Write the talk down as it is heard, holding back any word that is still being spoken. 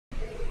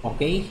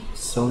Okay,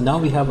 so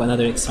now we have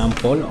another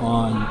example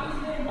on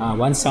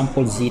one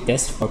sample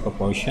z-test for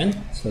proportion.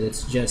 So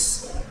let's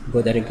just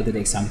go directly to the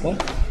example.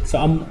 So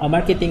a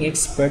marketing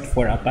expert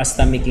for a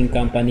pasta making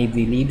company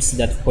believes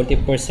that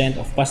 40%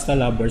 of pasta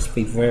lovers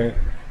prefer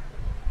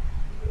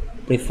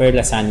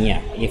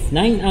lasagna. If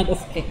 9 out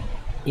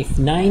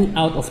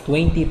of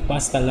 20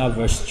 pasta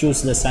lovers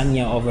choose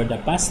lasagna over the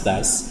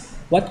pastas,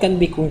 what can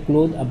we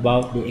conclude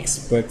about the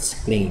expert's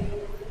claim?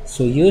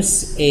 So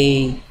use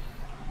a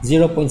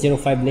 0.05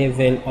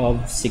 level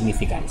of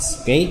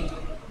significance. Okay,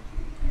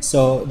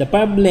 so the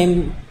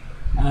problem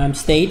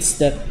states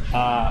that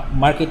a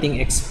marketing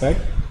expert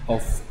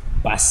of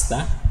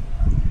pasta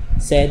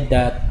said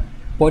that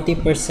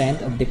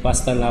 40% of the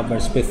pasta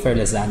lovers prefer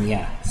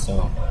lasagna.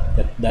 So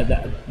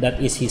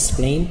that is his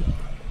claim.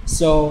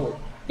 So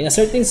in a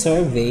certain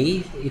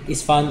survey, it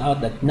is found out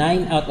that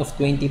 9 out of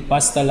 20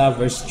 pasta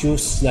lovers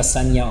choose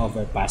lasagna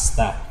over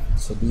pasta.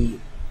 So the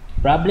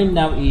problem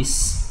now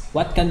is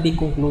what can be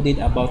concluded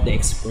about the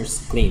expert's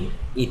claim.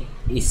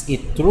 Is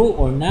it true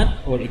or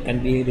not, or it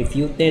can be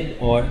refuted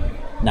or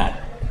not.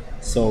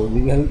 So we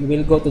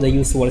will go to the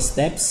usual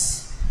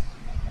steps.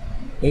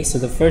 Okay, so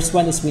the first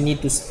one is we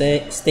need to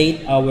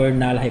state our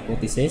null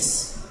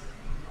hypothesis.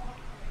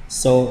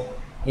 So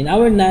in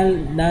our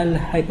null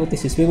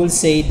hypothesis, we will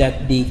say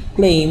that the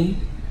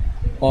claim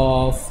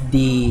of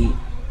the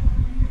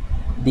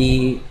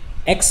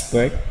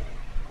expert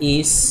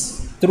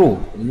is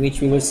true, in which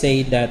we will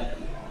say that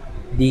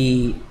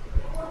the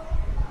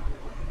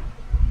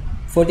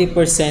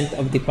 40%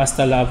 of the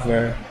pasta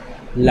lover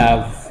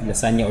love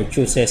lasagna or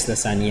chooses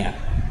lasagna.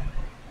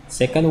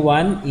 Second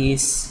one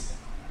is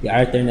the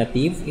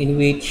alternative, in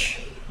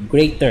which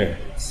greater,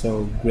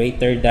 so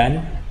greater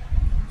than,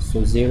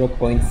 so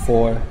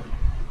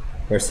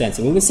 0.4%.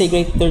 So we will say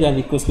greater than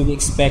because we will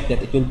expect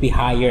that it will be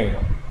higher,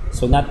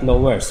 so not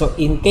lower. So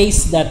in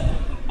case that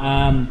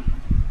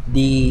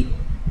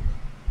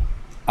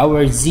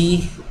our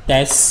z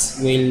test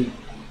will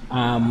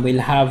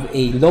have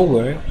a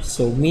lower,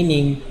 so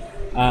meaning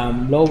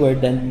lower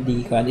than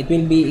the one, it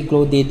will be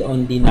included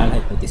on the null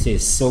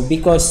hypothesis. So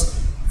because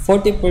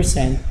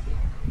 40%,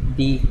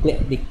 the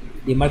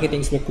marketing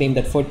expert claim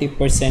that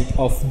 40%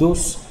 of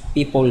those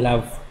people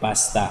love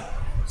pasta.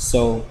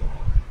 So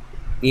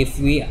if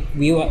we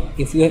will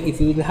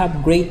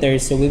have greater,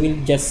 so we will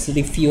just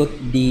refute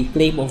the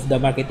claim of the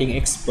marketing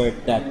expert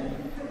that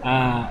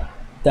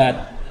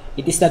that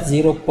it is not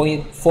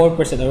 0.4%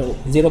 or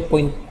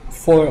 0.4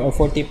 or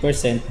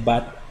 40%,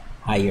 but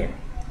higher.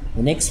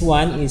 The next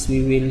one is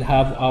we will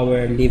have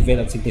our level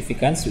of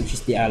significance, which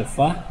is the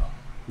alpha,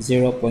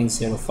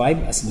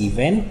 0.05 as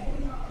given.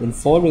 In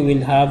 4, we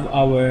will have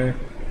our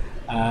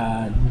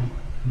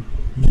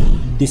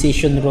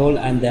decision rule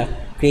and the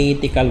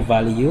critical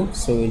value.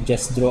 So we'll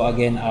just draw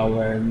again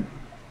our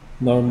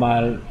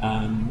normal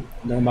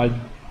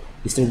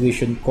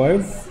distribution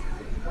curve.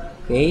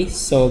 Okay,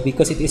 so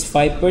because it is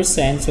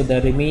 5%, so the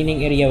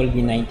remaining area will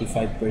be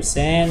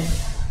 95%,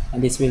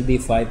 and this will be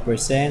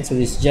 5%. So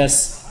this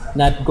just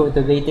not go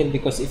to detail,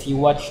 because if you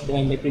watch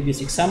my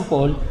previous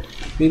example,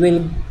 we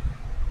will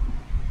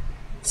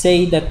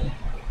say that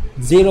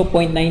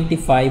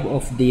 0.95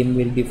 of them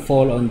will be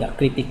fall on the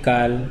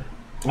critical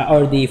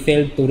or the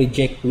fail to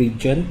reject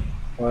region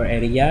or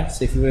area.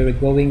 So if we were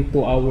going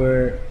to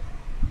our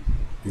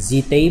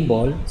z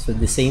table, so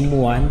the same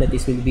one, that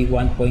is will be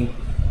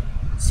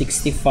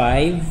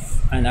 1.65,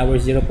 and our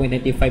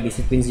 0.95 is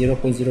between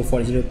 0.04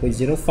 and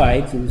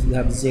 0.05, so we will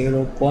have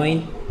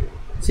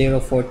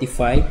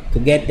 0.045 to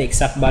get the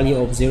exact value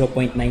of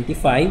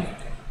 0.95.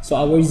 So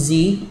our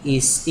z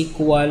is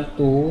equal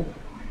to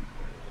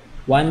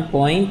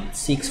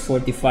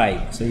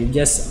 1.645. So you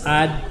just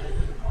add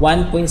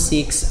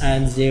 1.6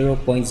 and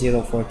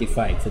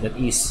 0.045, so that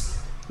is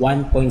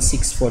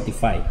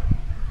 1.645.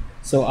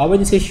 So our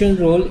decision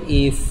rule,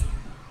 if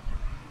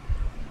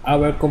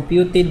our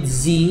computed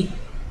z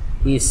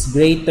is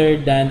greater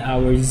than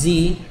our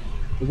z,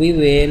 we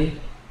will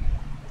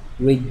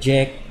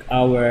reject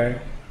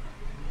our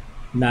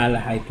null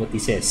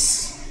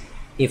hypothesis.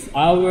 If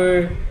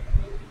our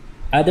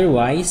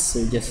otherwise,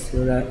 so just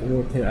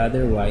wrote here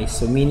otherwise,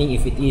 so meaning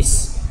if it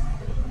is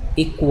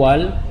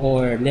equal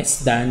or less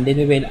than, then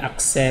we will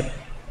accept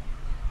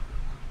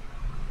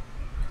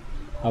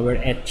our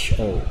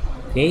HO.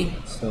 Okay,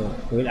 so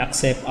we will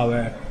accept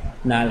our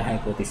null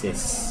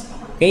hypothesis.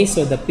 Okay,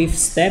 so the fifth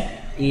step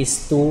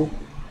is to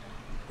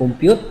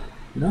compute,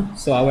 no?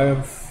 So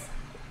our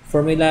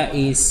formula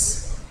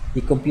is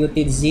the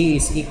computed z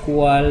is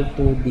equal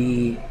to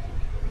the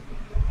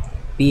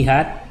p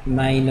hat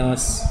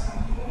minus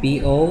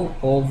PO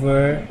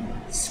over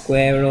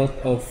square root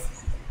of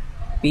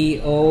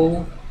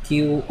PO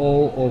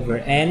QO over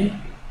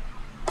N.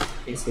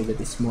 Okay, so that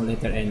is small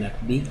letter n,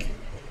 not big.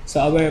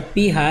 So our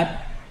P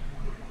hat,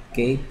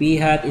 okay, P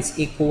hat is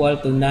equal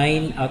to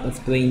 9 out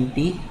of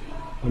 20,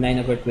 or 9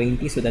 over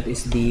 20. So that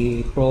is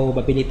the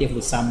probability of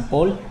the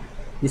sample.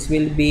 This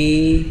will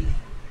be,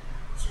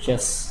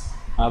 just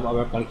have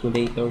our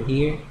calculator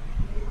here.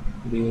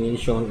 We will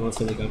show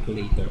also the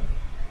calculator.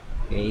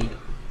 Okay,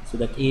 So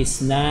that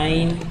is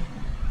 9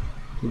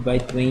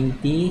 divided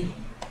 20.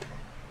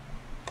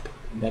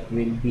 That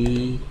will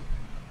be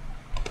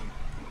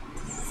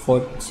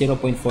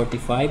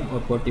 0.45 or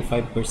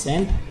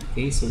 45%.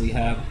 Okay, so we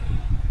have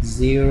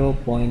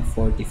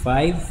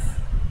 0.45.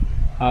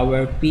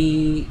 Our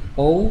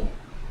PO,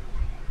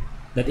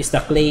 that is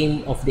the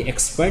claim of the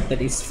expert,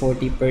 that is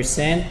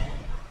 40%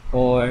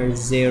 or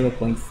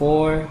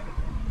 0.4.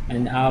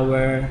 And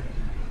our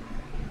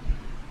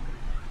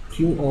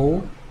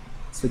QO,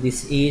 so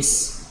this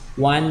is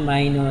 1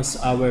 minus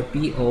our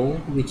PO,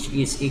 which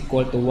is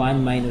equal to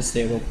 1 minus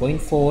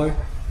 0.4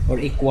 or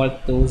equal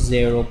to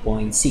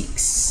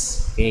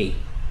 0.6. Okay,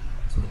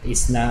 so that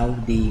is now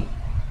the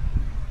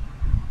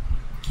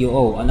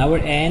QO. On our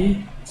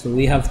end, so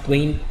we have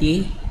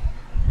 20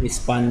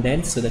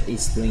 respondents, so that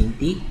is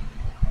 20.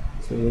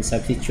 So we'll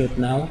substitute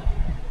now.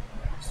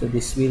 So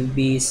this will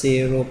be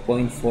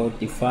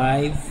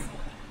 0.45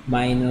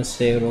 minus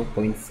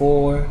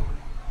 0.4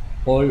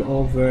 all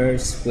over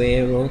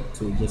square root.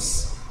 So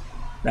just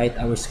write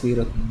our square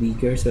root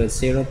bigger. So it's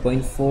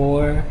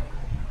 0.4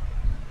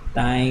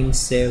 times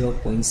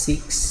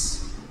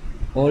 0.6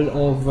 all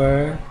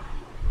over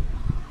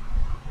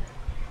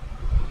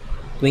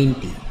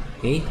 20.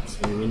 Okay,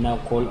 so we will now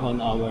call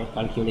on our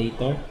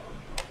calculator.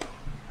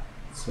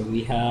 So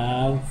we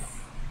have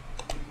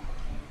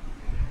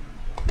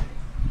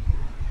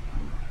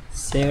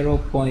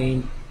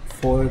 0.45,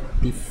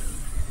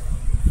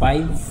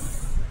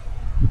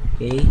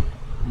 okay,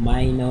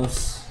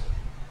 minus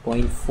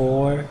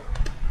 0.4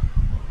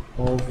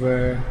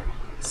 over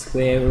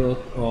square root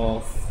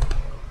of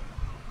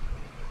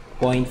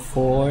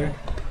 0.4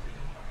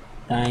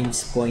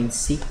 times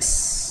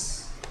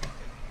 0.6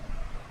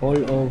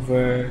 all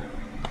over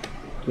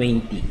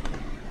 20.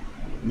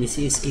 This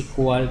is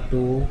equal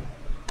to,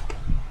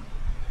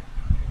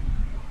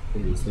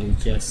 okay, so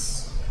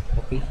just,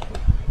 okay,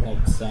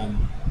 have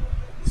some,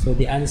 so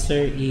the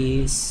answer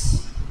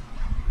is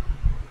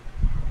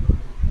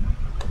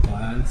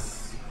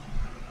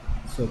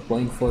so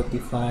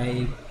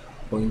 0.45,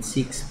 0.6,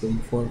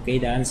 0.4. Okay,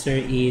 the answer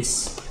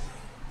is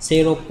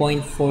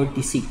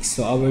 0.46.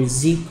 So our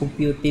Z,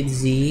 computed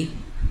Z,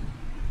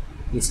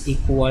 is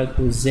equal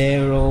to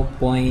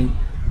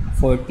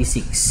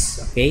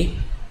 0.46. Okay,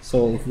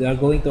 so if we are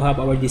going to have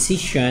our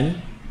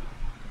decision,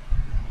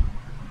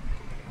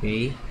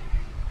 okay,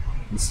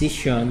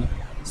 decision,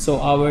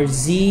 so our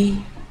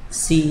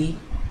ZC,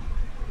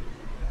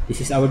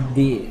 this is our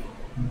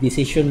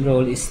decision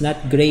rule, is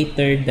not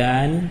greater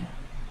than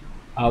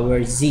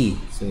our Z.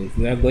 So if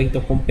we are going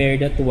to compare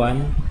that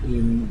one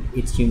in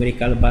its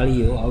numerical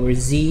value, our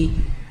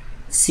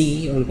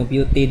ZC or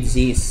computed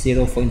Z is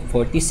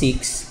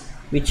 0.46,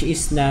 which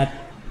is not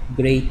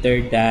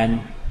greater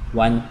than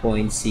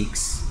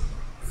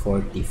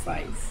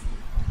 1.645.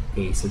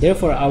 Okay, so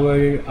therefore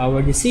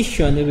our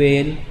decision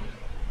will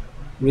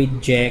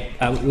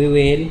reject, we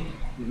will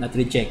not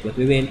reject, but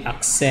we will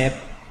accept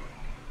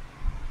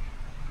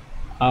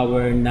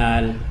our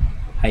null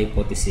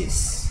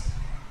hypothesis.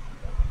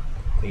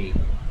 Okay,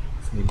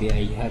 so maybe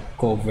I have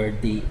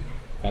covered the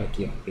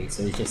calculus. Okay,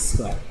 so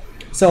just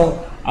so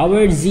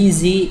our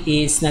ZZ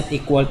is not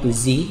equal to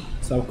Z,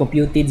 so our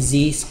computed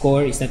Z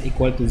score is not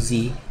equal to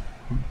Z,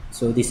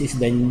 so this is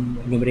the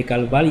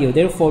numerical value.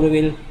 Therefore, we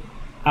will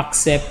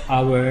accept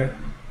our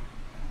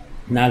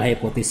null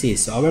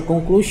hypothesis. So our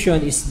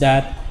conclusion is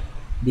that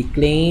the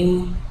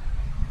claim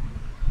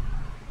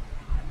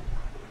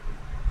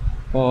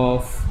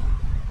of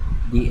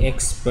the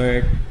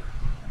expert,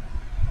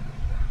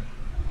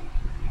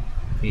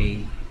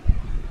 okay,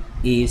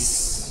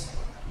 is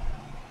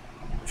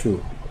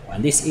true,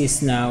 and this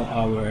is now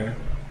our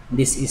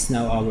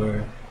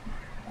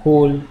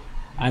whole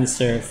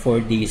answer for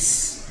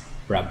this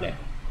problem.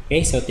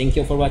 Okay, so thank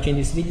you for watching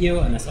this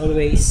video, and as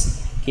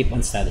always, keep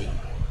on studying.